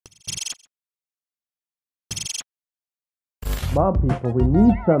Come on, people, we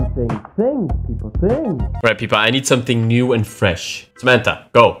need something. Think, people, think. Right, people, I need something new and fresh. Samantha,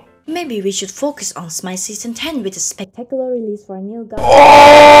 go. Maybe we should focus on Smite Season 10 with a spectacular release for a new Galleon.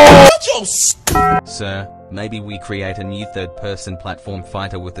 Oh! Sir, maybe we create a new third-person platform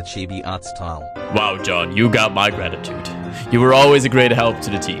fighter with a chibi art style. Wow, John, you got my gratitude. You were always a great help to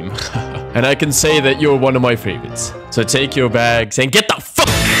the team. And I can say that you're one of my favorites. So take your bags and get the fuck...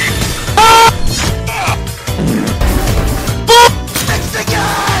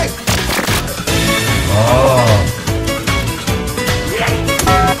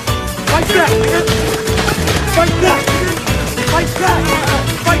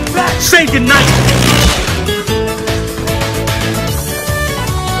 Say goodnight!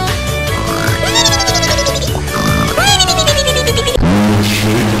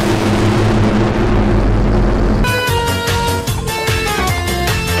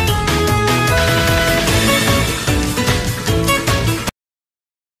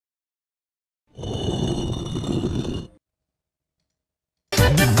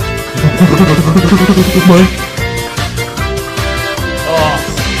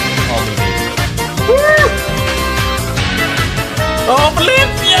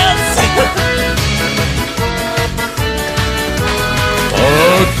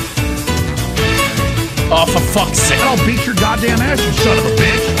 Oh, for fuck's sake. I'll beat your goddamn ass, you son of a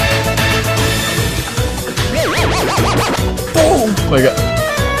bitch! Oh my god.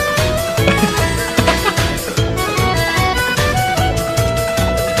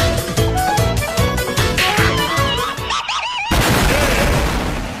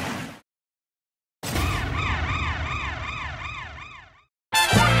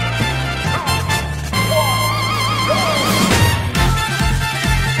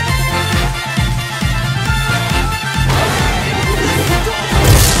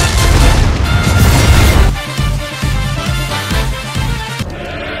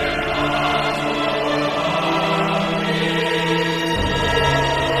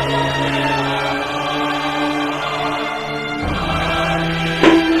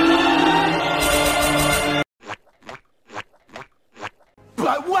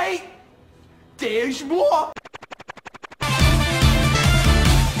 But wait! There's more!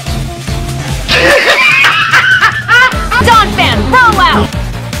 Dawn fan, roll out!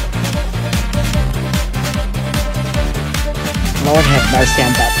 Lord have mercy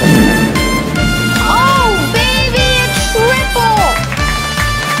on that. Oh, baby, it's triple!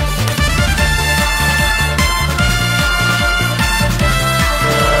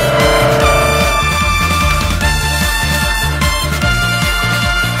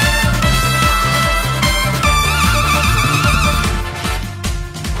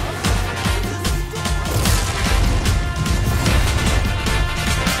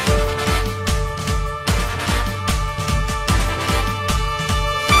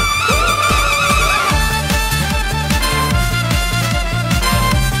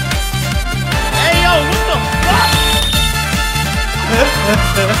 Hey, yo, what the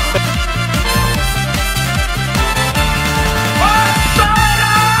fuck?